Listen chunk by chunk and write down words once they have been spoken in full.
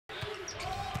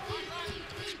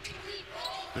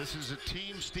This is a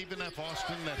team, Stephen F.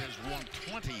 Austin, that has won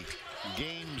 20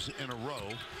 games in a row.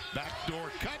 Backdoor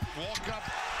cut, walk-up.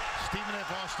 Stephen F.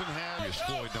 Austin has... Here's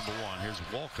Floyd, number one. Here's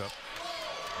walk-up.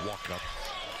 Walk-up.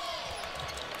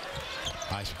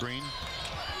 High screen.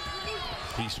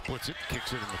 He splits it,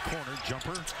 kicks it in the corner.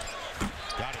 Jumper.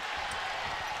 Got it.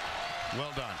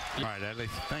 Well done. All right, Adley,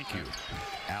 thank you.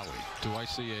 Allie. Do I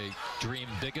see a Dream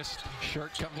Biggest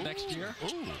shirt coming next year?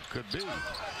 Ooh, could be.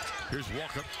 Here's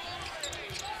walk-up.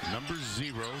 Number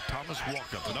 0, Thomas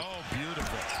walk-up. And oh,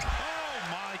 beautiful. Oh,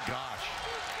 my gosh.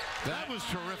 That was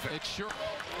terrific. It's sure.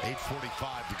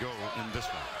 8:45 to go in this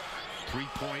one.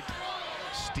 3-point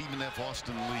Stephen F.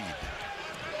 Austin lead.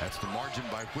 That's the margin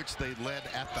by which they led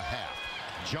at the half.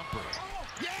 Jumper.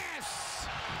 Yes!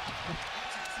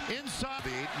 Inside the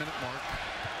 8-minute mark.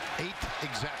 8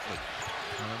 exactly.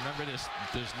 And remember this,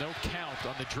 there's no count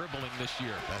on the dribbling this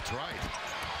year. That's right.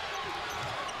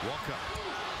 Walk up.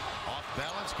 Off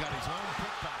balance, got his own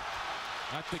putback.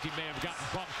 I think he may have gotten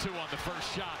bumped too on the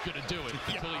first shot. Gonna do it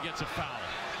until he gets a foul.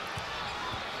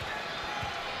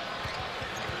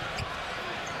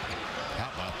 How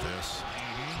about this?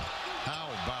 How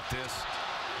about this?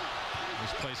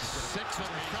 This place is 6 on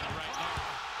the shot right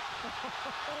now.